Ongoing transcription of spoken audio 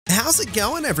How's it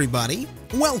going, everybody?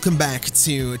 Welcome back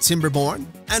to Timberborn,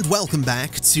 and welcome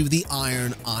back to the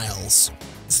Iron Isles.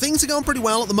 Things are going pretty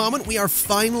well at the moment. We are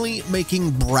finally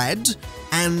making bread,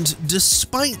 and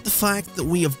despite the fact that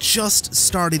we have just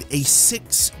started a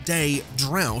 6-day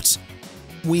drought,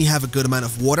 we have a good amount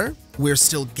of water, we're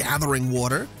still gathering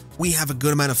water, we have a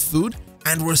good amount of food,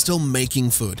 and we're still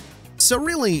making food. So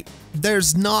really,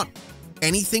 there's not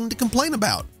anything to complain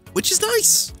about, which is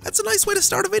nice. That's a nice way to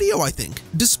start a video, I think.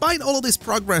 Despite all of this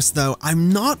progress, though, I'm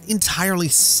not entirely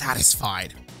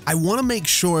satisfied. I want to make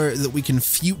sure that we can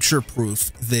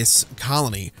future-proof this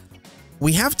colony.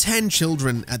 We have 10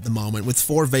 children at the moment with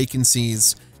 4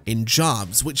 vacancies in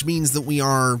jobs, which means that we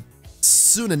are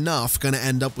soon enough going to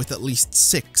end up with at least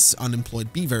 6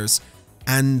 unemployed beavers,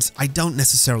 and I don't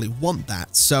necessarily want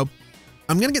that. So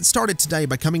I'm going to get started today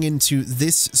by coming into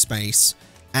this space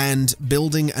and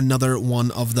building another one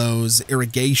of those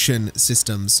irrigation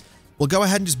systems. We'll go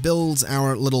ahead and just build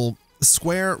our little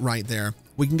square right there.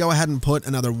 We can go ahead and put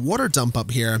another water dump up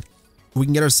here. We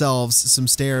can get ourselves some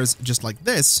stairs just like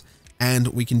this, and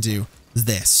we can do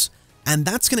this. And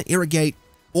that's going to irrigate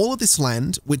all of this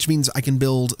land, which means I can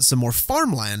build some more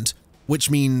farmland, which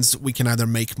means we can either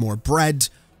make more bread,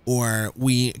 or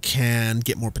we can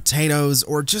get more potatoes,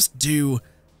 or just do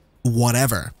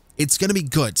whatever. It's going to be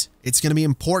good. It's going to be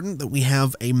important that we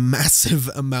have a massive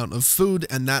amount of food,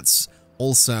 and that's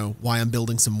also why I'm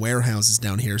building some warehouses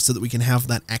down here so that we can have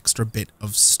that extra bit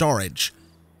of storage.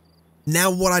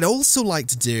 Now, what I'd also like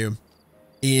to do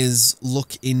is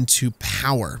look into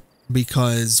power,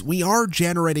 because we are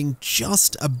generating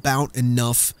just about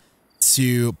enough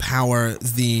to power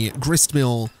the grist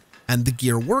mill and the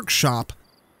gear workshop,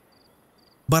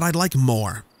 but I'd like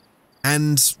more.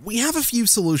 And we have a few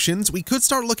solutions. We could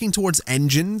start looking towards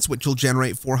engines, which will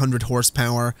generate 400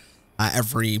 horsepower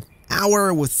every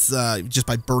hour with just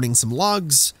by burning some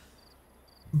logs.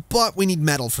 But we need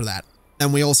metal for that.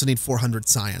 And we also need 400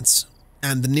 science.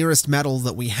 And the nearest metal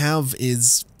that we have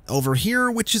is over here,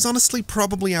 which is honestly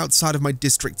probably outside of my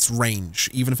district's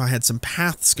range, even if I had some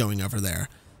paths going over there.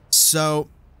 So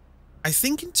I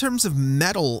think in terms of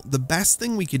metal, the best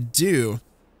thing we could do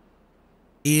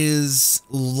is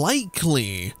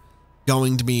likely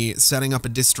going to be setting up a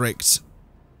district.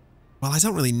 Well, I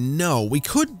don't really know. We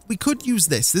could use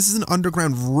this. This is an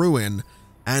underground ruin,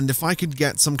 and if I could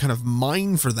get some kind of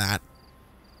mine for that,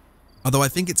 although I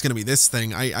think it's going to be this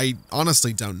thing, I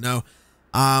honestly don't know.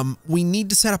 We need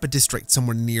to set up a district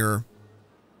somewhere near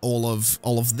all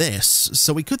of this,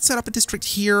 so we could set up a district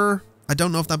here. I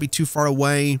don't know if that'd be too far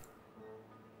away.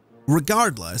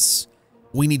 Regardless,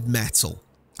 we need metal.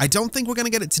 I don't think we're going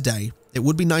to get it today. It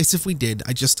would be nice if we did.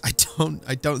 I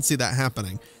don't see that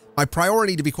happening. My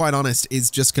priority, to be quite honest,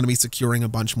 is just going to be securing a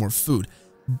bunch more food.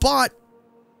 But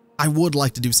I would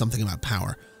like to do something about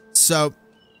power. So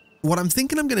what I'm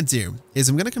thinking I'm going to do is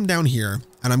I'm going to come down here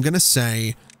and I'm going to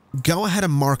say, go ahead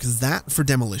and mark that for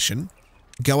demolition.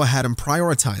 Go ahead and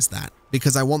prioritize that,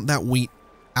 because I want that wheat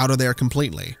out of there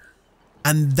completely.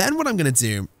 And then what I'm going to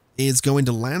do is go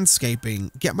into landscaping,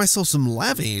 get myself some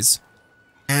levees,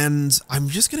 and I'm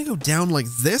just going to go down like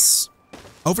this,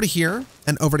 over to here,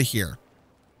 and over to here.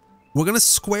 We're going to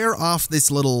square off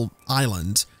this little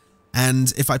island,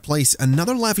 and if I place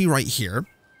another levee right here,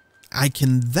 I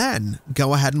can then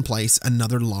go ahead and place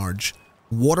another large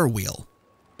water wheel,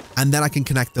 and then I can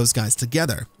connect those guys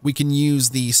together. We can use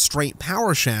the straight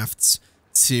power shafts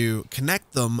to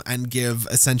connect them and give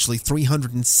essentially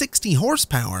 360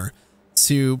 horsepower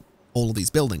to all of these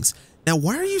buildings. Now,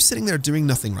 why are you sitting there doing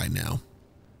nothing right now?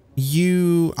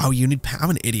 You need power. I'm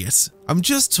an idiot. I'm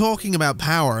just talking about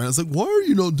power. And I was like, why are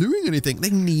you not doing anything? They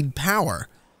need power.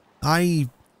 My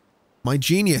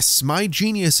genius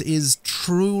is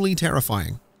truly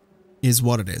terrifying, is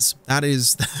what it is.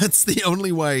 That's the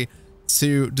only way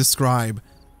to describe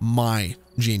my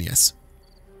genius.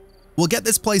 We'll get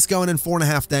this place going in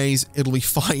 4.5 days. It'll be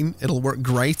fine. It'll work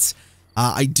great.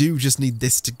 I do just need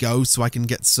this to go so I can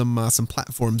get some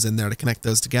platforms in there to connect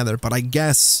those together. But I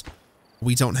guess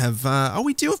we don't have, oh,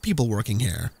 we do have people working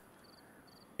here.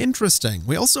 Interesting.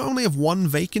 We also only have 1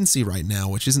 vacancy right now,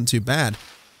 which isn't too bad.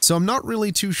 So I'm not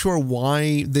really too sure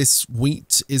why this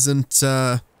wheat isn't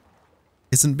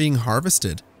being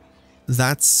harvested.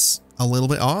 That's a little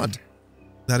bit odd.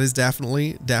 That is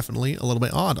definitely a little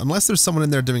bit odd. Unless there's someone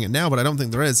in there doing it now, but I don't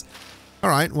think there is.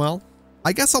 All right, well,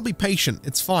 I guess I'll be patient.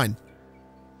 It's fine.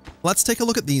 Let's take a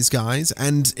look at these guys.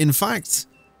 And in fact,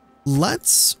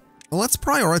 let's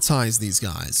prioritize these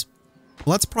guys.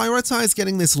 Let's prioritize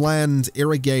getting this land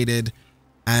irrigated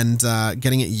and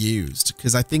getting it used,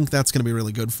 because I think that's going to be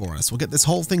really good for us. We'll get this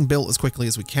whole thing built as quickly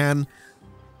as we can.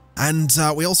 And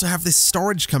we also have this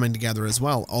storage coming together as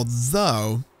well,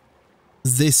 although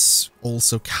this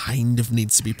also kind of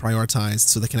needs to be prioritized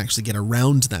so they can actually get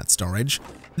around that storage.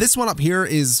 This one up here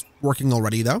is working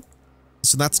already though,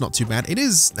 so that's not too bad. It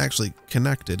is actually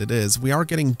connected, it is. We are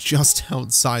getting just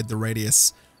outside the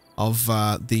radius of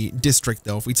the district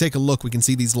though. If we take a look, we can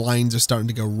see these lines are starting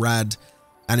to go red.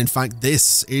 And in fact,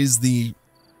 this is the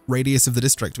radius of the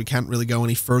district. We can't really go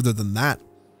any further than that.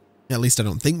 At least I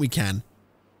don't think we can.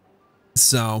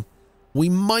 So we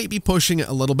might be pushing it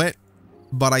a little bit,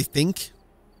 but I think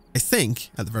at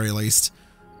the very least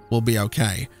we'll be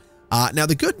okay. Now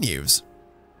the good news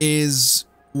is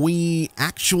we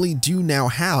actually do now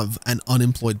have an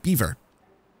unemployed beaver.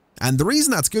 And the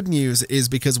reason that's good news is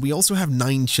because we also have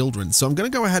 9 children. So I'm going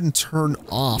to go ahead and turn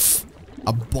off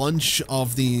a bunch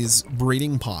of these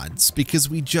breeding pods because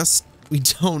we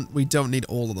don't need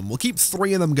all of them. We'll keep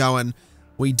 3 of them going.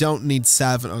 We don't need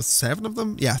 7 of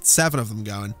them. Yeah, 7 of them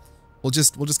going. We'll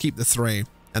just keep the 3,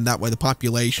 and that way the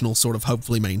population will sort of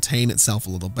hopefully maintain itself a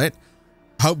little bit.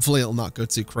 Hopefully it'll not go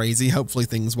too crazy. Hopefully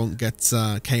things won't get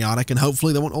chaotic, and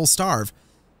hopefully they won't all starve.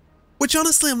 Which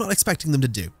honestly I'm not expecting them to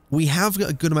do. We have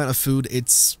got a good amount of food.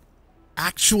 It's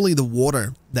actually the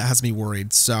water that has me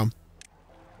worried. So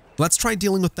let's try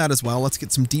dealing with that as well. Let's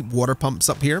get some deep water pumps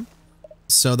up here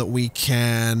so that we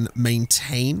can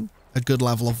maintain a good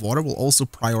level of water. We'll also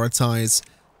prioritize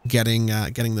getting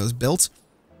those built.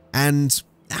 And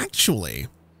actually,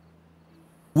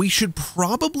 we should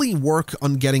probably work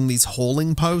on getting these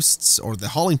hauling posts, or the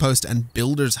hauling post and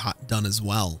builder's hut done as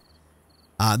well.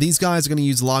 These guys are going to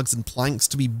use logs and planks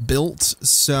to be built,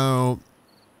 so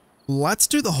let's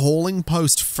do the hauling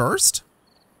post first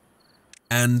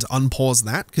and unpause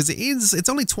that, because it's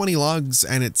only 20 logs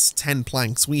and it's 10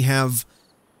 planks. We have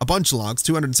a bunch of logs,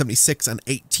 276 and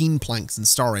 18 planks in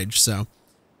storage, so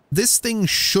this thing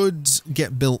should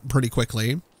get built pretty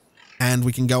quickly, and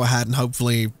we can go ahead and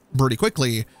hopefully pretty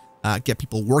quickly get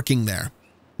people working there.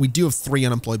 We do have 3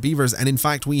 unemployed beavers, and in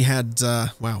fact we had,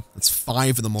 wow, that's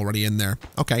 5 of them already in there.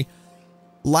 Okay,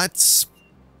 let's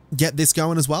get this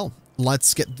going as well.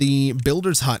 Let's get the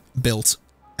builder's hut built,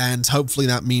 and hopefully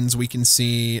that means we can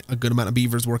see a good amount of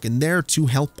beavers working there to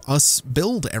help us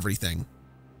build everything.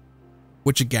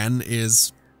 Which again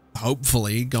is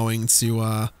hopefully going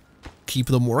to keep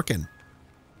them working.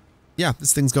 Yeah,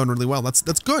 this thing's going really well. That's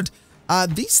good.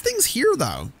 These things here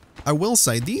though, I will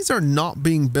say, these are not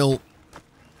being built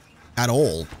at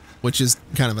all, which is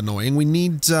kind of annoying. We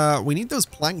need those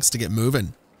planks to get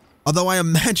moving. Although I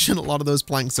imagine a lot of those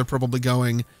planks are probably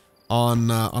going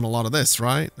on a lot of this,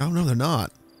 right? Oh no, they're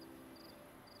not.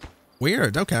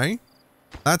 Weird. Okay,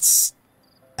 that's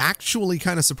actually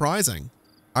kind of surprising.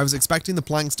 I was expecting the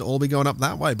planks to all be going up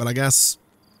that way, but I guess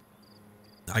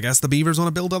the beavers want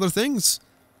to build other things.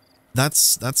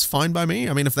 That's fine by me.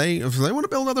 I mean, if they want to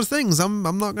build other things, I'm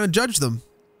not going to judge them.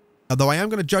 Although I am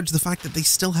going to judge the fact that they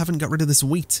still haven't got rid of this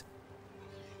wheat,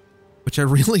 which I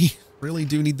really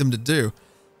do need them to do.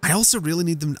 I also really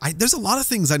need them. There's a lot of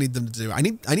things I need them to do. I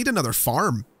need another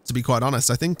farm, to be quite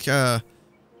honest. I think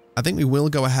we will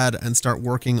go ahead and start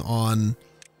working on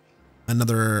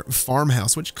another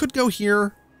farmhouse, which could go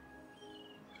here.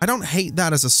 I don't hate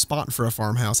that as a spot for a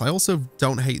farmhouse. I also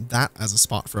don't hate that as a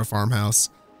spot for a farmhouse.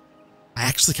 I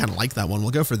actually kind of like that one.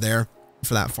 We'll go for there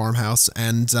for that farmhouse,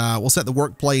 and we'll set the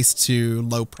workplace to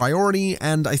low priority.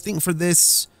 And I think for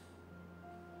this,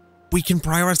 we can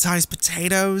prioritize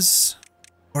potatoes,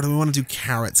 or do we want to do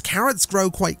carrots? Carrots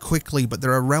grow quite quickly, but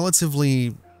they're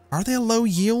are they a low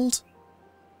yield?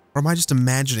 Or am I just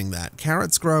imagining that?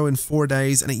 Carrots grow in 4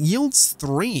 days and it yields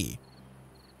 3.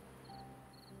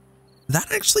 That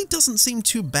actually doesn't seem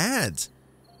too bad.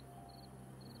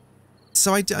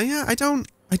 So I don't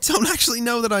actually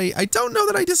know that I don't know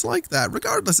that I dislike that.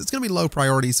 Regardless, it's going to be low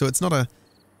priority, so it's not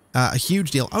a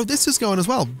huge deal. Oh, this is going as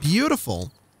well.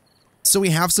 Beautiful. So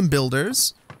we have some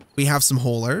builders, we have some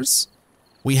haulers,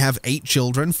 we have 8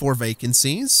 children, 4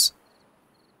 vacancies.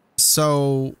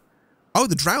 So, oh,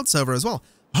 the drought's over as well.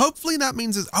 Hopefully that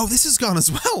means, oh, this is gone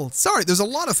as well. Sorry, there's a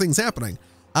lot of things happening.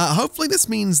 Hopefully this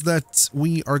means that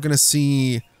we are going to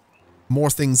see more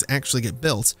things actually get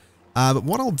built. But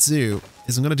what I'll do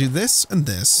is I'm going to do this and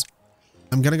this.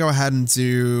 I'm going to go ahead and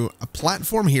do a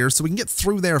platform here so we can get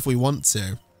through there if we want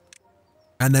to.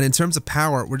 And then in terms of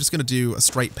power, we're just going to do a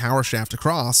straight power shaft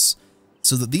across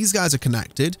so that these guys are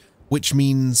connected, which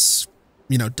means,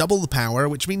 you know, double the power,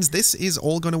 which means this is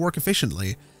all going to work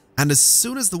efficiently. And as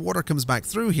soon as the water comes back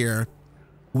through here,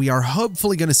 we are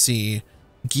hopefully going to see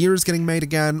gears getting made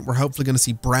again. We're hopefully going to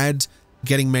see bread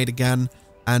getting made again.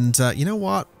 And you know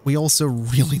what? We also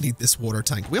really need this water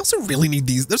tank. We also really need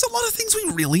these. There's a lot of things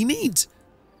we really need.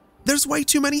 There's way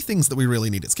too many things that we really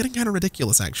need. It's getting kind of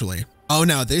ridiculous, actually. Oh,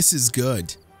 now this is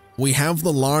good. We have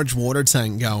the large water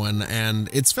tank going, and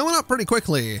it's filling up pretty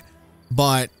quickly,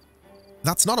 but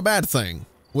that's not a bad thing.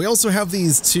 We also have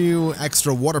these 2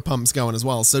 extra water pumps going as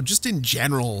well. So just in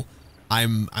general,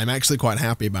 I'm actually quite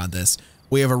happy about this.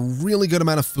 We have a really good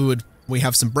amount of food. We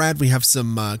have some bread. We have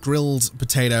some grilled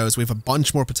potatoes. We have a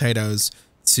bunch more potatoes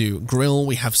to grill.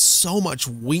 We have so much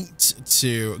wheat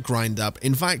to grind up.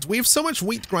 In fact, we have so much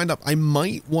wheat to grind up, I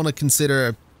might want to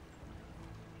consider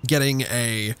getting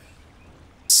a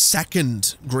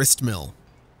second grist mill.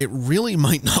 It really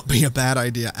might not be a bad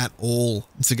idea at all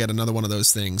to get another one of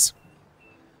those things,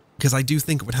 because I do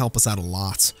think it would help us out a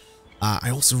lot.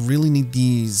 I also really need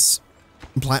these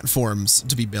platforms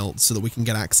to be built so that we can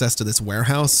get access to this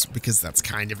warehouse, because that's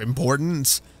kind of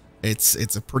important.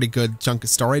 It's a pretty good chunk of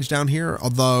storage down here,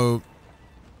 although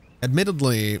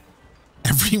admittedly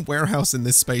every warehouse in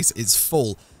this space is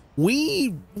full.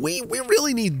 We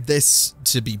really need this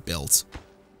to be built.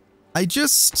 I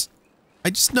just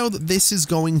know that this is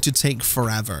going to take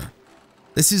forever.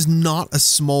 This is not a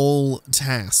small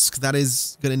task. That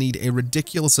is going to need a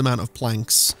ridiculous amount of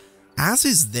planks, as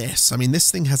is this. I mean,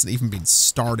 this thing hasn't even been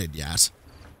started yet.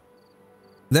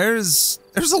 There's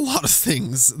a lot of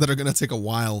things that are going to take a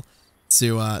while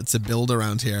to build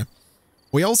around here.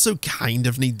 We also kind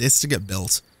of need this to get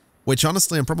built, which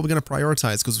honestly I'm probably going to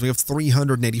prioritize because we have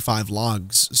 385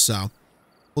 logs. So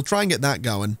we'll try and get that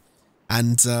going.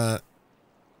 And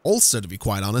also, to be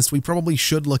quite honest, we probably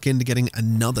should look into getting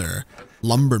another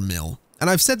lumber mill. And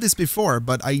I've said this before,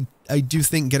 but I do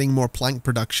think getting more plank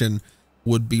production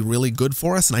would be really good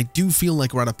for us. And I do feel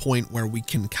like we're at a point where we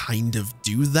can kind of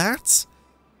do that,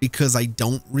 because I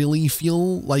don't really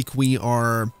feel like we're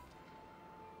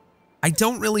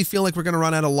going to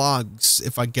run out of logs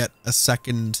if I get a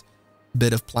second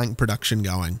bit of plank production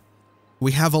going.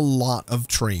 We have a lot of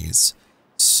trees.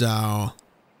 So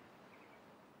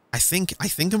I think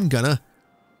I'm gonna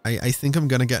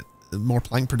get more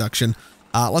plank production.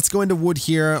 Let's go into wood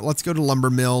here. Let's go to lumber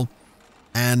mill.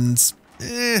 And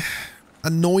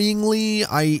annoyingly,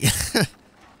 I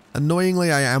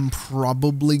am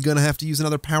probably gonna have to use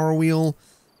another power wheel.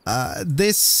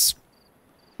 This,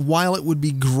 while it would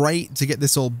be great to get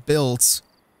this all built,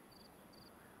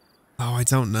 oh, I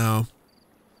don't know.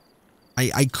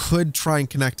 I could try and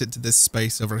connect it to this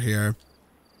space over here.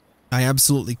 I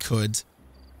absolutely could.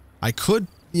 I could,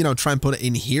 you know, try and put it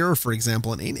in here, for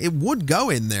example, and it would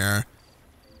go in there.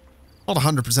 Not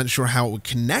 100% sure how it would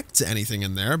connect to anything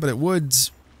in there, but it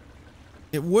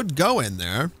would go in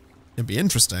there. It'd be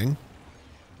interesting.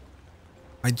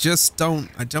 I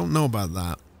don't know about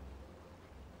that.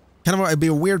 It'd be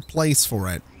a weird place for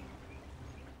it.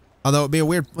 Although it'd be a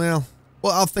weird, well,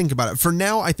 I'll think about it. For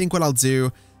now, I think what I'll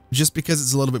do, just because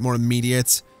it's a little bit more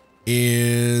immediate,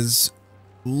 is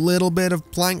a little bit of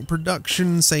plank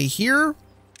production, say here,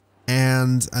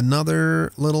 and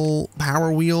another little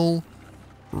power wheel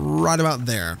right about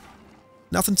there.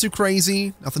 Nothing too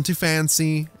crazy, nothing too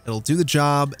fancy. It'll do the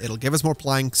job. It'll give us more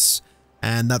planks,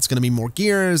 and that's going to be more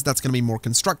gears. That's going to be more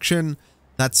construction.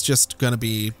 That's just going to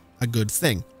be a good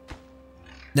thing.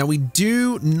 Now, we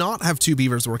do not have 2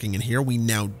 beavers working in here. We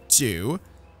now do.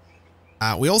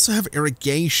 We also have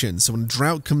irrigation, so when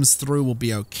drought comes through, we'll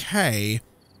be okay.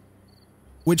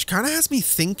 Which kind of has me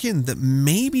thinking that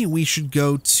maybe we should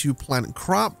go to plant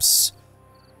crops,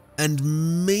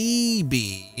 and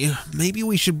maybe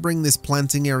we should bring this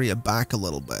planting area back a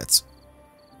little bit,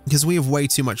 because we have way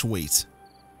too much wheat.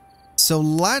 So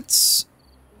let's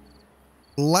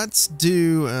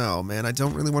do, oh man, I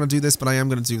don't really want to do this, but I am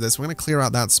going to do this. We're going to clear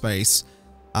out that space.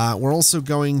 We're also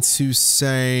going to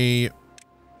say,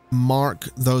 mark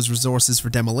those resources for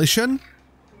demolition,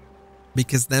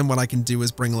 because then what I can do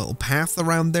is bring a little path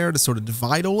around there to sort of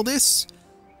divide all of this.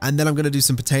 And then I'm going to do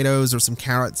some potatoes or some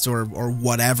carrots or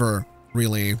whatever,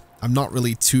 really. I'm not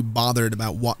really too bothered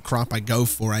about what crop I go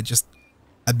for. I just,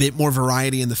 a bit more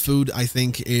variety in the food, I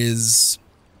think, is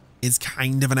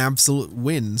kind of an absolute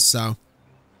win. So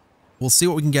we'll see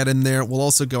what we can get in there. We'll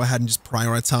also go ahead and just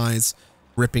prioritize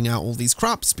ripping out all these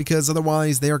crops, because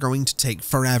otherwise they are going to take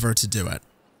forever to do it.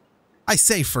 I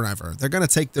say forever. They're going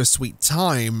to take their sweet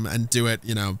time and do it,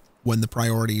 you know, when the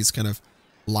priorities kind of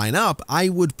line up. I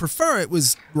would prefer it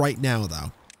was right now,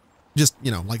 though. Just,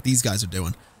 you know, like these guys are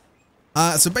doing.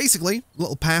 So basically,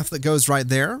 little path that goes right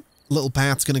there. Little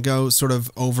path's going to go sort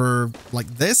of over like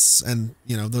this, and,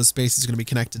 you know, those spaces are going to be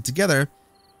connected together.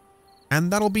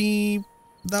 And that'll be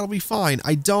fine.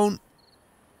 I don't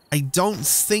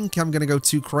think I'm going to go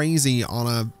too crazy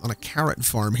on a carrot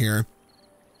farm here.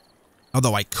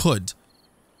 Although I could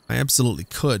I absolutely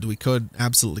could. We could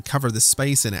absolutely cover this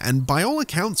space in it. And by all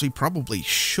accounts, we probably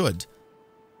should.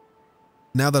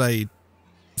 Now that I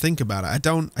think about it, I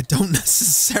don't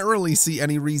necessarily see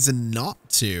any reason not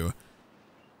to.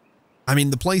 I mean,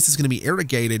 the place is going to be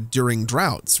irrigated during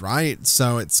droughts, right?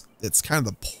 So it's kind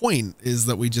of the point is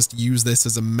that we just use this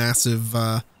as a massive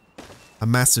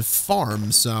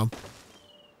farm. So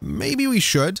maybe we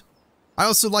should. I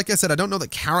also, like I said, I don't know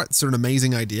that carrots are an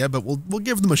amazing idea, but we'll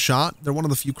give them a shot. They're one of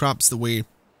the few crops that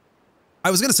I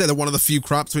was going to say they're one of the few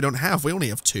crops we don't have. We only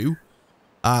have 2.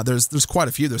 There's quite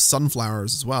a few. There's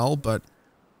sunflowers as well, but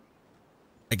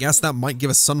I guess that might give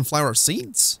us sunflower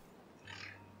seeds.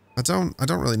 I don't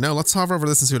really know. Let's hover over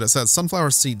this and see what it says.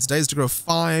 Sunflower seeds, days to grow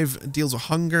 5, deals with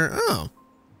hunger. Oh.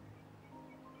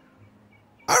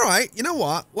 All right, you know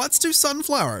what? Let's do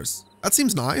sunflowers. That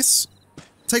seems nice.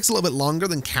 Takes a little bit longer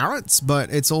than carrots, but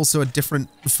it's also a different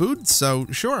food, so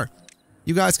sure.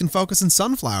 You guys can focus on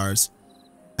sunflowers.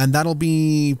 And that'll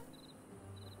be...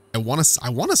 I want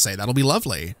to say that'll be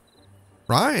lovely.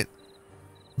 Right?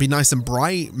 Be nice and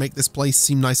bright, make this place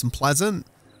seem nice and pleasant.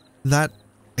 That,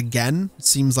 again,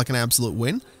 seems like an absolute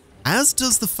win. As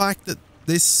does the fact that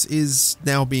this is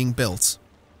now being built.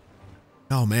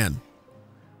 Oh, man.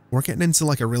 We're getting into,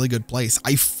 like, a really good place.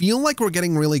 I feel like we're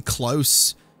getting really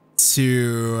close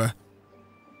to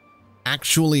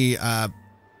actually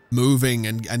moving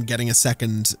and getting a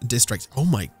second district. Oh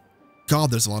my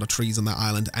god, there's a lot of trees on that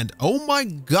island, and oh my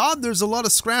god, there's a lot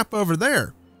of scrap over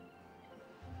there.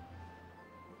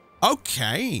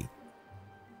 Okay.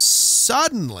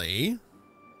 Suddenly,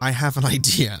 I have an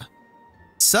idea.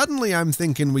 Suddenly, I'm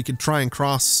thinking we could try and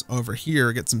cross over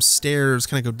here, get some stairs,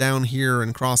 kind of go down here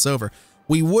and cross over.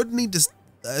 We would need to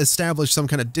establish some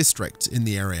kind of district in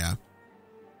the area.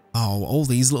 Oh, all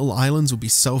these little islands would be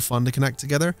so fun to connect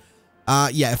together.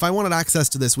 Yeah, if I wanted access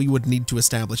to this, we would need to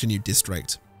establish a new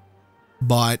district.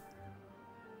 But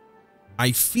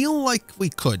I feel like we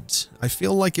could. I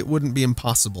feel like it wouldn't be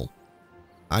impossible.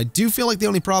 I do feel like the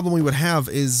only problem we would have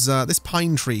is this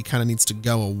pine tree kind of needs to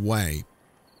go away.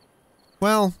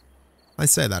 Well, I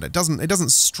say that. It doesn't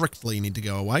strictly need to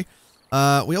go away.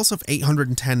 We also have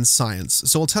 810 science.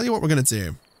 So I'll tell you what we're going to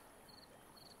do.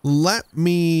 Let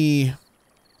me...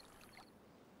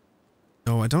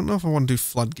 Oh, I don't know if I want to do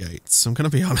floodgates. I'm going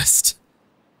to be honest.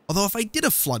 Although if I did a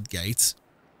floodgate,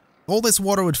 all this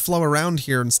water would flow around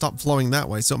here and stop flowing that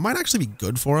way. So it might actually be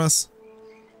good for us.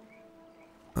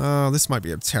 Oh, this might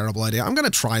be a terrible idea. I'm going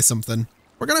to try something.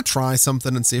 We're going to try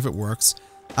something and see if it works.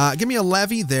 Give me a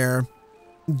levee there.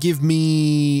 Give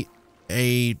me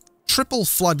a triple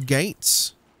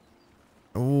floodgate.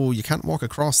 Oh, you can't walk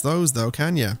across those though,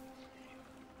 can you?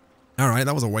 All right,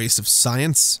 that was a waste of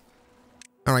science.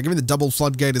 All right, give me the double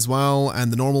floodgate as well,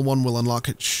 and the normal one will unlock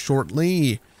it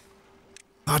shortly.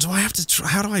 Oh, do I have to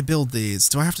how do I build these?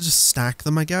 Do I have to just stack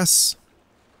them, I guess?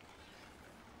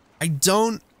 I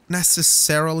don't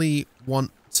necessarily want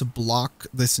to block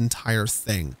this entire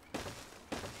thing.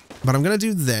 But I'm going to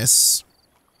do this.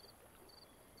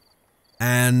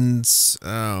 And,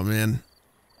 oh man.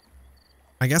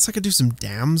 I guess I could do some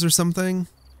dams or something.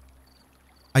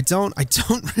 I don't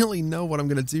really know what I'm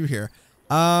going to do here.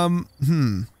 You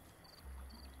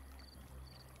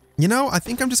know, I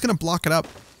think I'm just going to block it up.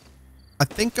 I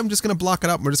think I'm just going to block it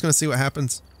up. We're just going to see what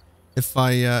happens if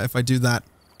I do that.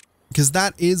 Because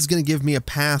that is going to give me a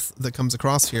path that comes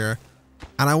across here.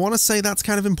 And I want to say that's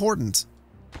kind of important.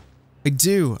 I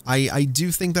do. I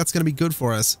do think that's going to be good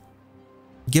for us.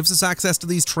 It gives us access to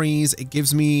these trees. It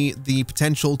gives me the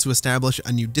potential to establish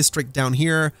a new district down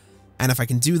here. And if I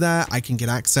can do that, I can get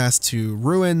access to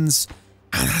ruins.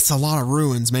 And that's a lot of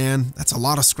ruins, man. That's a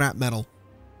lot of scrap metal.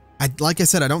 Like I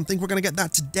said, I don't think we're going to get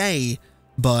that today,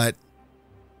 but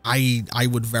I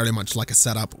would very much like a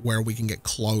setup where we can get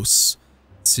close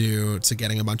to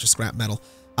getting a bunch of scrap metal.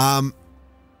 I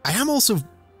am also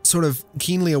sort of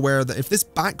keenly aware that if this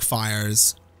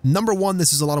backfires, number one,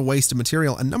 this is a lot of wasted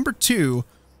material, and number two,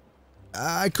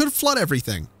 I could flood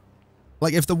everything.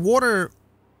 Like if the water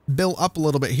built up a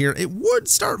little bit here, it would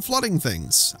start flooding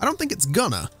things. I don't think it's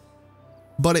gonna,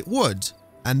 but it would,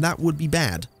 and that would be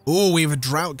bad. Oh, we have a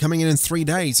drought coming in 3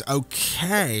 days.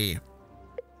 Okay.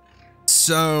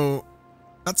 So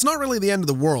that's not really the end of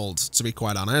the world, to be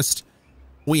quite honest.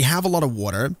 We have a lot of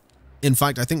water. In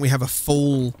fact, I think we have a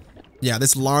full, yeah,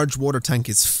 this large water tank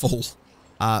is full.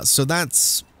 So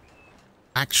that's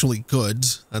actually good.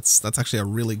 That's actually a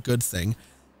really good thing.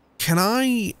 Can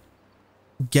I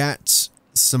get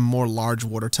some more large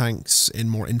water tanks in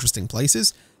more interesting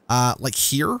places? Like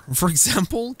here, for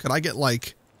example, could I get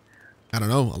like, I don't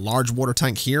know, a large water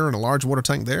tank here and a large water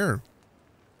tank there?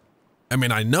 I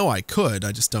mean, I know I could,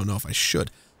 I just don't know if I should.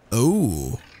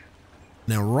 Oh,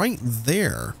 now right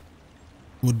there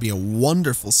would be a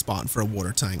wonderful spot for a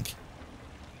water tank.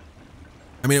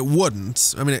 I mean, it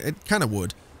wouldn't. I mean, it kind of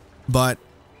would, but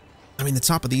I mean, the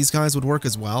top of these guys would work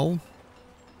as well.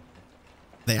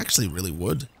 They actually really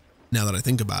would, now that I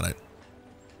think about it.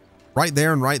 Right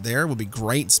there and right there would be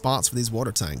great spots for these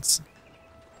water tanks.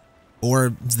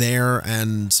 Or there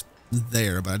and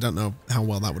there, but I don't know how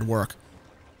well that would work.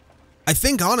 I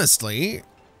think, honestly,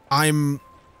 I'm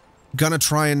gonna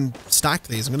try and stack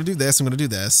these. I'm gonna do this, I'm gonna do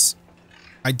this.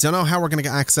 I don't know how we're gonna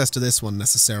get access to this one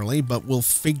necessarily, but we'll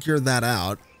figure that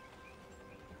out.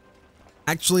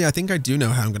 Actually, I think I do know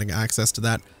how I'm gonna get access to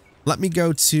that. Let me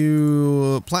go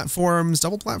to platforms,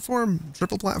 double platform,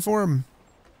 triple platform.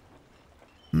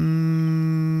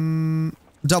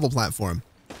 Double platform.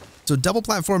 So double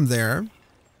platform there,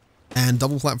 and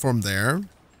double platform there.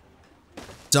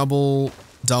 Double,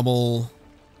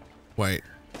 wait.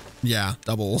 Yeah,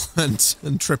 double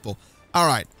and triple. All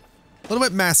right. A little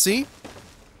bit messy,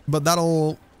 but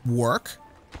that'll work.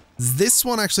 This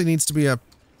one actually needs to be a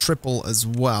triple as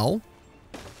well.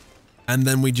 And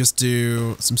then we just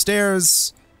do some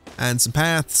stairs and some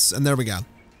paths, and there we go.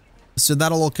 So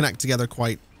that'll all connect together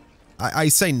quite, I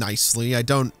say nicely. I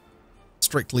don't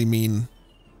strictly mean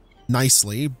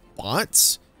nicely,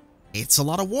 but it's a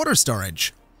lot of water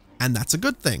storage, and that's a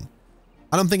good thing.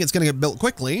 I don't think it's going to get built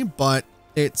quickly, but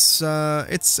it's a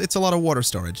lot of water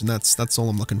storage, and that's all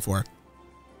I'm looking for.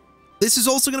 This is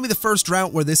also going to be the first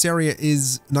drought where this area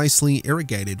is nicely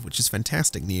irrigated, which is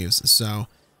fantastic news. So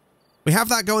we have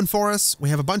that going for us. We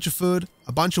have a bunch of food,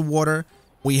 a bunch of water.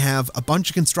 We have a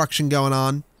bunch of construction going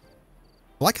on.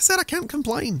 Like I said, I can't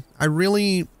complain. I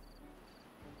really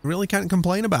can't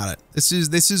complain about it. This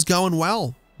is going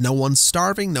well. No one's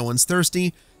starving. No one's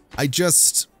thirsty.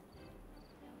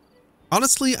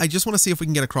 Honestly, I just want to see if we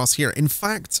can get across here. In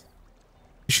fact,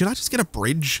 should I just get a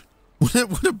bridge?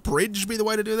 Would a bridge be the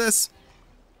way to do this?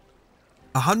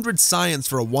 100 science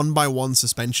for a 1x1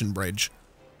 suspension bridge.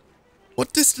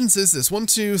 What distance is this? 1,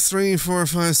 2, 3, 4,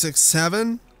 5, 6,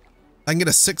 7. I can get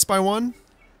a 6x1.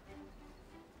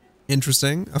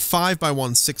 Interesting. A 5x1,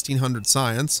 1600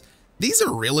 science. These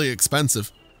are really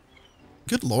expensive.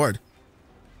 Good lord.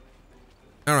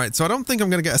 All right, so I don't think I'm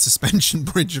going to get a suspension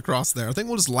bridge across there. I think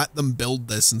we'll just let them build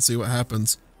this and see what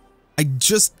happens. I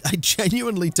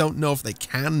genuinely don't know if they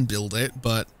can build it,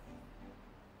 but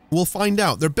we'll find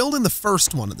out. They're building the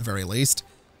first one at the very least,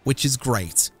 which is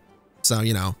great. So,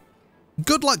 you know,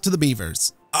 good luck to the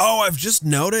beavers. Oh, I've just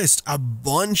noticed a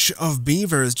bunch of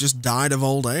beavers just died of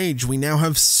old age. We now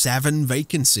have 7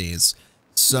 vacancies.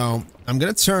 So I'm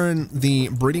going to turn the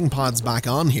breeding pods back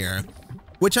on here,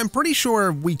 which I'm pretty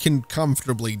sure we can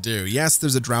comfortably do. Yes,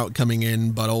 there's a drought coming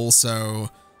in, but also,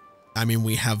 I mean,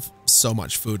 we have so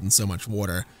much food and so much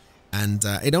water, and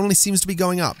it only seems to be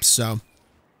going up. So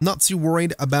not too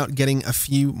worried about getting a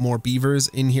few more beavers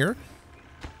in here.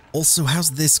 Also,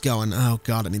 how's this going? Oh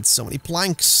God, I need so many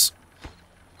planks.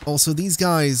 Also, these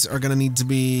guys are going to need to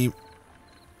be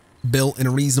built in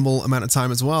a reasonable amount of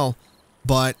time as well,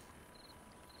 but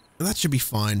that should be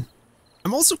fine.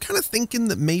 I'm also kind of thinking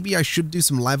that maybe I should do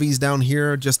some levees down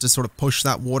here just to sort of push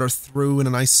that water through in a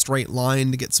nice straight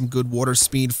line to get some good water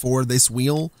speed for this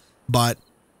wheel, but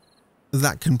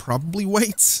that can probably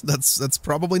wait. That's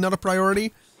probably not a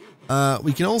priority.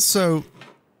 We can also,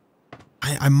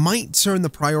 I might turn the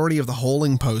priority of the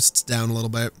hauling posts down a little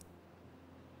bit.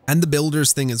 And the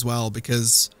builders thing as well,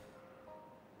 because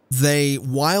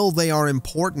while they are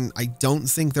important, I don't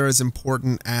think they're as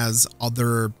important as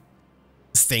other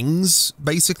things,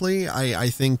 basically. I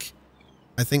think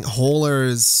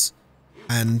haulers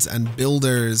and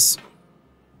builders,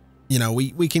 you know,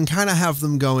 we can kind of have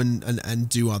them go and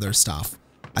do other stuff.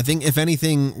 I think if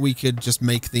anything, we could just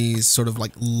make these sort of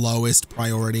like lowest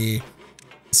priority.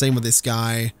 Same with this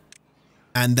guy.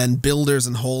 And then builders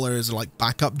and haulers are like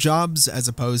backup jobs as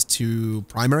opposed to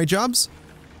primary jobs.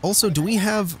 Also, do we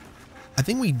have, I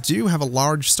think we do have a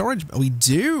large storage. We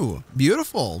do.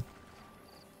 Beautiful.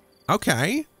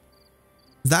 Okay.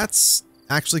 That's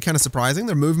actually kind of surprising.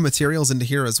 They're moving materials into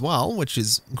here as well, which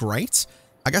is great.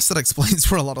 I guess that explains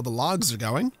where a lot of the logs are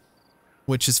going,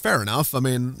 which is fair enough. I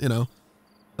mean, you know,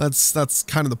 that's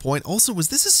kind of the point. Also, was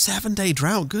this a 7-day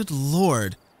drought? Good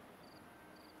lord.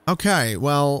 Okay,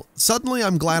 well, suddenly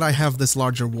I'm glad I have this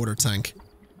larger water tank,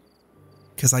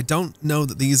 because I don't know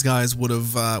that these guys would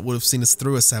have seen us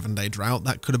through a 7-day drought.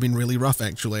 That could have been really rough,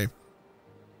 actually.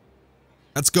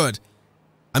 That's good.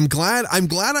 I'm glad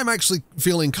I'm actually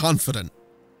feeling confident.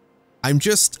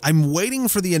 I'm waiting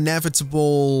for the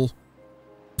inevitable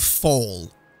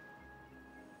fall,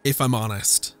 if I'm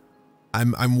honest.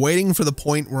 I'm waiting for the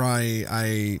point where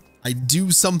I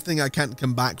do something I can't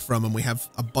come back from, and we have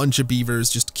a bunch of beavers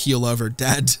just keel over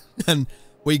dead, and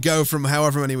we go from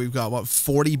however many we've got, what,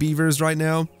 40 beavers right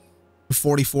now?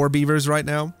 44 beavers right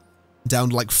now?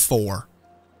 Down to like 4.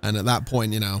 And at that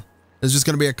point, you know, there's just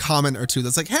going to be a comment or two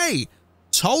that's like, hey,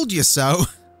 told you so.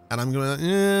 And I'm going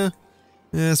to,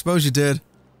 yeah, I suppose you did.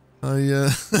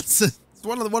 It's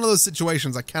one of those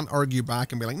situations I can't argue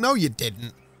back and be like, no, you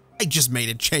didn't. I just made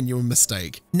a genuine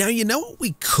mistake. Now, you know what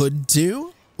we could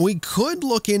do? We could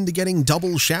look into getting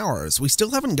double showers. We still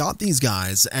haven't got these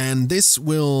guys, and this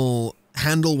will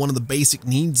handle one of the basic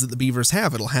needs that the beavers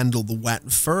have. It'll handle the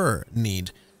wet fur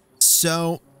need.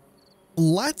 So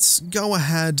let's go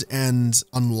ahead and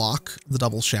unlock the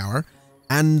double shower.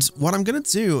 And what I'm going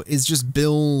to do is just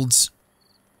build,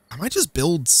 I might just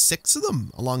build 6 of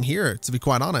them along here, to be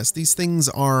quite honest. These things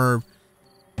are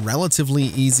relatively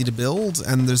easy to build,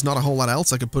 and there's not a whole lot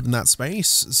else I could put in that space.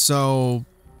 So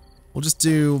we'll just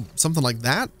do something like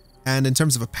that. And in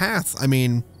terms of a path, I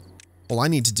mean, all I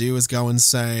need to do is go and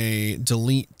say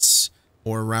delete,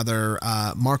 or rather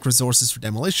mark resources for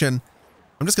demolition.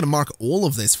 I'm just going to mark all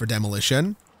of this for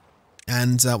demolition,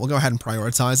 and we'll go ahead and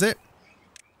prioritize it.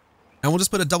 And we'll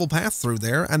just put a double path through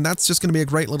there, and that's just going to be a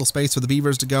great little space for the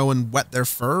beavers to go and wet their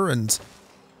fur and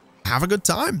have a good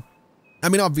time. I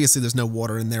mean, obviously there's no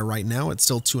water in there right now. It's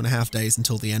still 2.5 days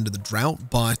until the end of the drought,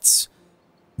 but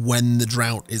when the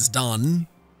drought is done,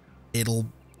 it'll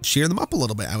cheer them up a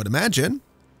little bit, I would imagine.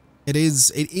 It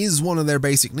is one of their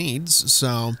basic needs,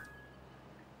 so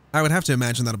I would have to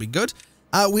imagine that'll be good.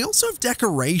 We also have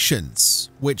decorations,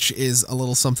 which is a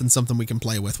little something we can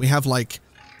play with. We have like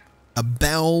a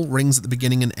bell rings at the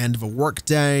beginning and end of a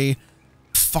workday.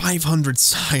 500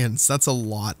 science, that's a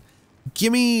lot.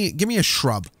 Give me a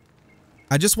shrub.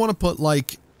 I just want to put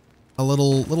like a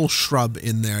little shrub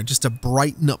in there just to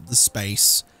brighten up the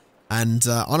space. And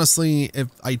honestly, if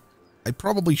I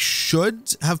probably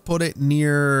should have put it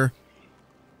near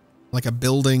like a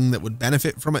building that would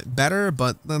benefit from it better,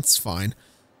 but that's fine.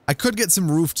 I could get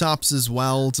some rooftops as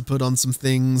well to put on some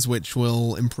things which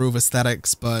will improve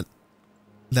aesthetics, but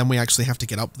then we actually have to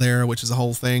get up there, which is a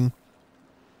whole thing.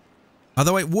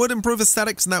 Although it would improve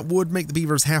aesthetics and that would make the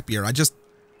beavers happier.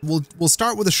 We'll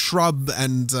start with a shrub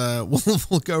and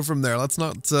we'll go from there. Let's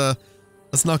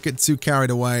not get too carried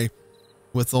away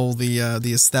with all the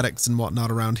aesthetics and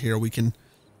whatnot around here. We can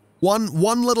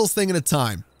one little thing at a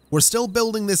time. We're still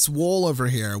building this wall over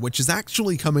here, which is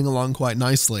actually coming along quite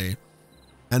nicely.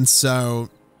 And so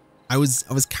I was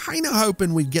kind of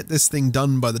hoping we'd get this thing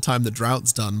done by the time the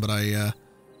drought's done, but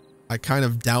I kind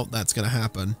of doubt that's going to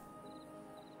happen.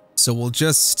 So we'll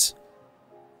just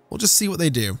see what they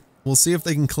do. We'll see if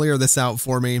they can clear this out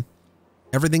for me.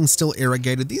 Everything's still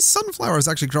irrigated. These sunflowers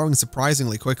are actually growing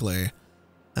surprisingly quickly.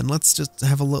 And let's just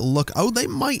have a little look. Oh, they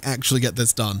might actually get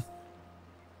this done.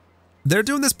 They're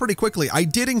doing this pretty quickly. I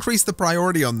did increase the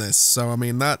priority on this, so I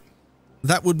mean that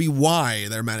would be why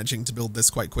they're managing to build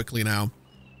this quite quickly now,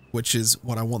 which is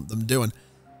what I want them doing.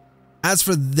 As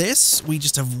for this, we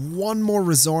just have one more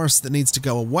resource that needs to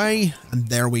go away, and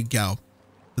there we go.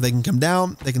 They can come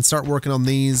down, they can start working on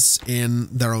these in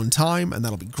their own time, and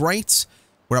that'll be great.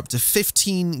 We're up to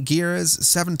 15 gears,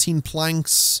 17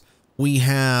 planks. We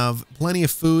have plenty of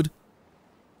food.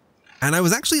 And I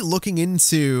was actually looking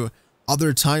into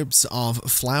other types of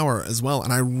flower as well,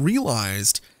 and I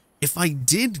realized if I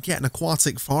did get an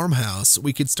aquatic farmhouse,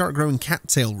 we could start growing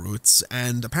cattail roots,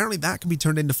 and apparently that can be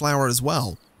turned into flour as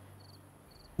well.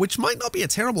 Which might not be a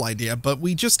terrible idea, but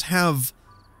we just have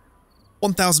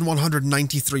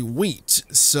 1,193 wheat,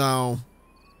 so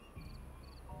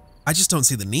I just don't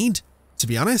see the need, to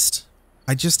be honest.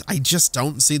 I just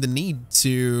don't see the need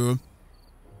to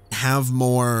have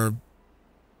more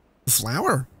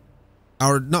flour.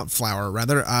 Or not flour,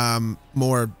 rather,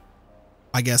 more,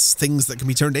 I guess, things that can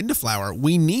be turned into flour.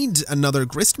 We need another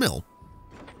grist mill,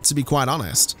 to be quite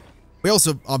honest. We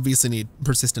also obviously need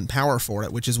persistent power for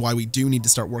it, which is why we do need to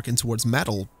start working towards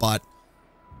metal, but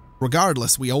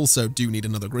regardless, we also do need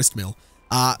another grist mill.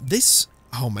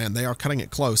 Oh man, they are cutting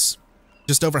it close.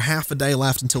 Just over half a day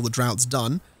left until the drought's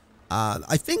done.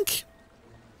 I think,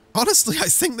 honestly, I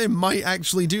think they might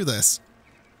actually do this.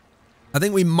 I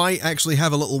think we might actually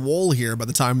have a little wall here by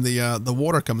the time the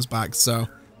water comes back, so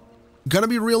gonna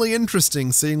be really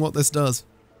interesting seeing what this does.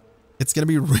 It's gonna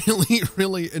be really,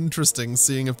 really interesting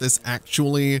seeing if this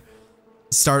actually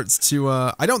starts to,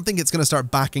 I don't think it's gonna start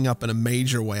backing up in a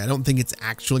major way. I don't think it's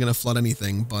actually gonna flood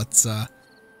anything, but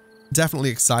definitely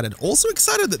excited. Also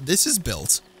excited that this is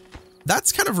built.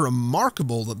 That's kind of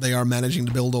remarkable that they are managing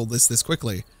to build all this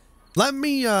quickly. Let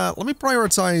me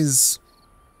prioritize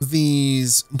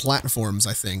these platforms,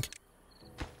 I think,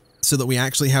 so that we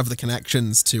actually have the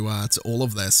connections to all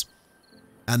of this.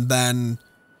 And then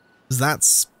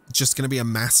that's just going to be a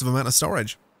massive amount of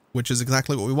storage, which is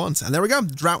exactly what we want. And there we go.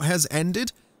 Drought has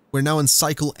ended. We're now in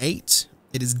cycle 8.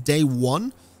 It is day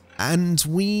 1. And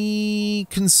we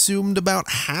consumed about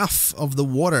half of the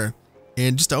water,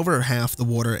 and just over half the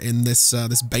water in this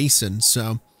this basin.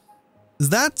 So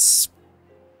that's...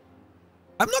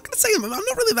 I'm not going to say I'm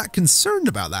not really that concerned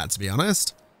about that, to be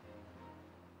honest.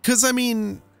 Because, I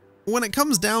mean, when it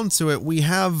comes down to it, we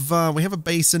have a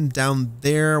basin down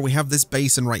there. We have this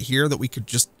basin right here that we could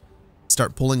just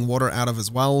start pulling water out of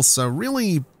as well. So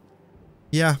really,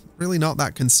 yeah, really not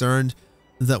that concerned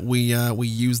that we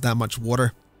use that much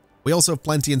water. We also have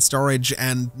plenty in storage,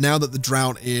 and now that the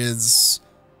drought is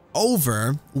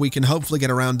over, we can hopefully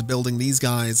get around to building these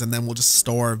guys, and then we'll just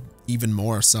store even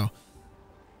more. So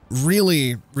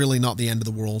really, really not the end of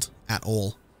the world at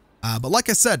all. But like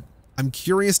I said, I'm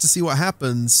curious to see what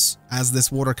happens as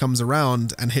this water comes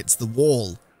around and hits the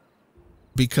wall,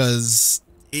 because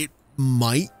it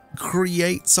might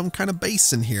create some kind of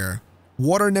basin here.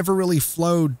 Water never really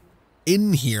flowed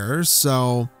in here,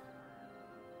 so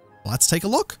let's take a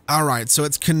look. All right, so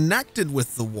it's connected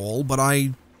with the wall, but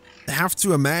I have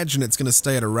to imagine it's going to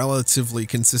stay at a relatively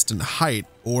consistent height,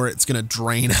 or it's going to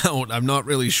drain out. I'm not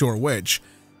really sure which,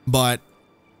 but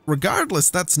regardless,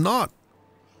 that's not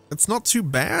too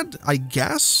bad, I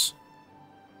guess.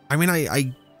 I mean,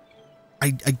 I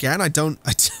don't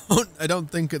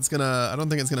think it's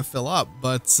gonna fill up,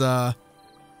 but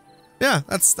yeah,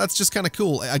 that's just kind of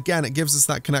cool. Again, it gives us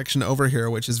that connection over here,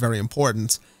 which is very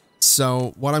important.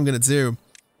 So what I'm gonna do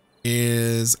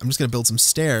is I'm just gonna build some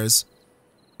stairs,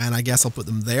 and I guess I'll put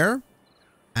them there,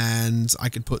 and I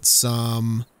could put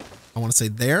some, I want to say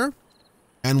there,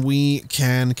 and we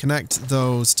can connect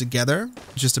those together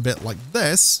just a bit like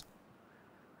this.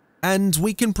 And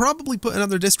we can probably put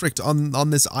another district on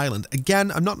this island.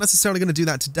 Again, I'm not necessarily going to do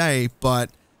that today,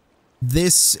 but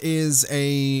this is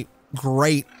a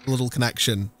great little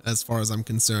connection as far as I'm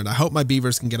concerned. I hope my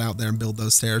beavers can get out there and build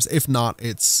those stairs. If not,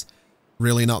 it's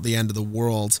really not the end of the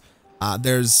world.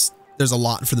 There's a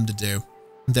lot for them to do.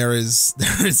 There is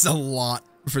a lot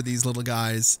for these little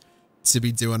guys to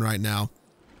be doing right now.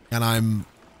 And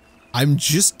I'm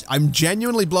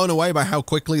genuinely blown away by how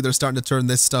quickly they're starting to turn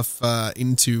this stuff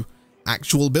into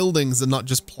actual buildings and not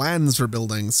just plans for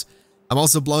buildings. I'm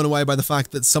also blown away by the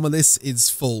fact that some of this is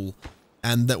full,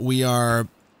 and that we are,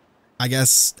 I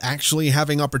guess, actually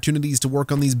having opportunities to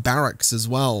work on these barracks as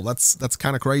well. That's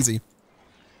kind of crazy.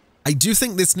 I do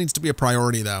think this needs to be a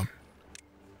priority, though.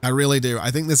 I really do.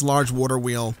 I think this large water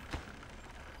wheel,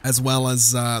 as well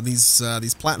as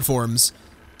these platforms,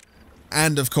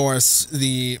 and of course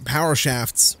the power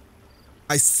shafts,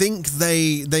 I think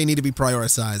they need to be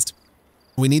prioritized.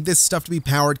 We need this stuff to be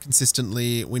powered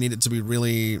consistently. We need it to be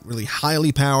really, really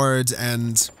highly powered,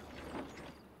 and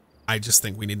I just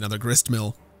think we need another grist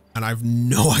mill, and I have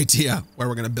no idea where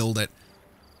we're going to build it.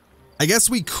 I guess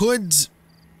we could,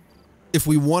 if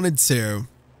we wanted to,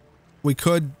 we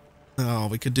could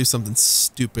do something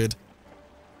stupid.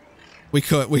 We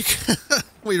could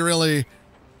really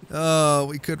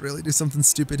do something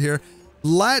stupid here.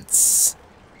 Let's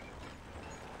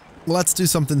do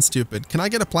something stupid. Can I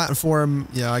get a platform?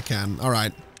 Yeah, I can. All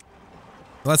right.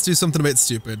 Let's do something a bit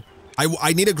stupid.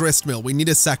 I need a grist mill. We need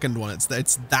a second one. It's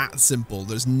that simple.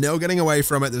 There's no getting away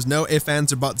from it. There's no ifs,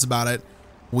 ands, or buts about it.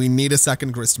 We need a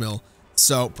second grist mill.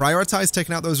 So prioritize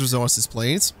taking out those resources,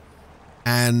 please.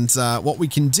 And what we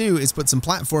can do is put some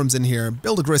platforms in here,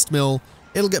 build a grist mill.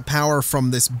 It'll get power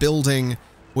from this building.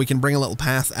 We can bring a little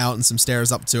path out and some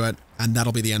stairs up to it, and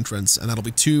that'll be the entrance, and that'll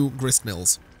be 2 grist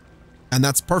mills. And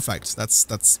that's perfect.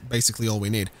 That's basically all we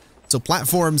need. So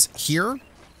platforms here.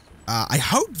 I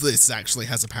hope this actually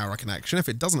has a power connection. If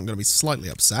it doesn't, I'm going to be slightly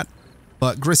upset.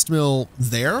 But grist mill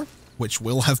there, which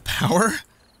will have power.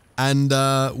 And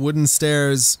wooden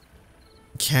stairs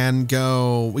can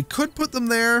go... We could put them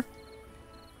there.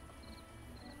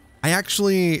 I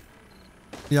actually...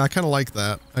 Yeah, I kind of like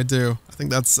that. I do. I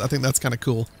think that's kind of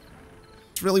cool.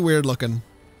 It's really weird looking.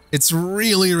 It's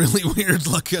really, really weird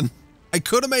looking. I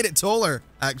could have made it taller,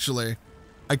 actually.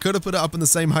 I could have put it up in the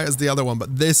same height as the other one,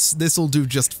 but this'll do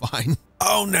just fine.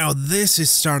 Oh, now this is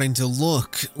starting to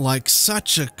look like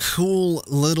such a cool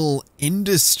little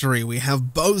industry. We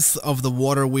have both of the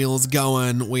water wheels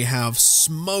going. We have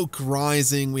smoke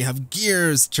rising. We have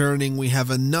gears turning. We have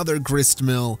another grist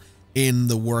mill in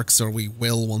the works, or we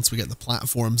will once we get the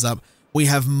platforms up. We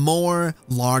have more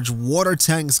large water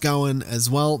tanks going as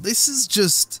well. This is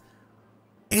just...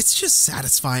 It's just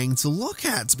satisfying to look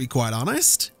at, to be quite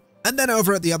honest. And then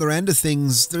over at the other end of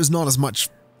things, there's not as much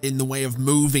in the way of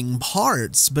moving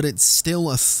parts, but it's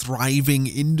still a thriving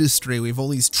industry. We have all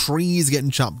these trees getting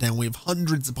chopped down. We have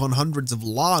hundreds upon hundreds of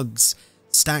logs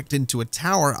stacked into a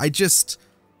tower.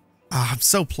 I'm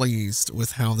so pleased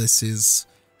with how this is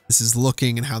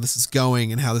looking and how this is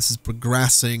going and how this is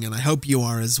progressing, and I hope you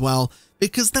are as well,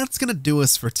 because that's going to do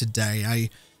us for today.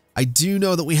 I do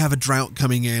know that we have a drought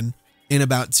coming in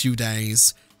about 2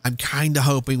 days. I'm kind of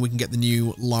hoping we can get the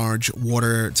new large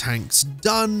water tanks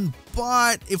done,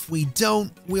 but if we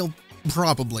don't, we'll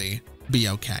probably be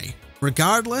okay.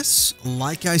 Regardless,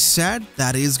 like I said,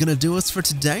 that is going to do us for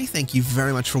today. Thank you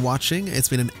very much for watching. It's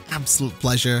been an absolute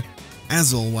pleasure,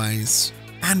 as always.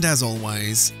 And as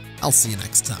always, I'll see you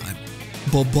next time.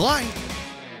 Bye-bye.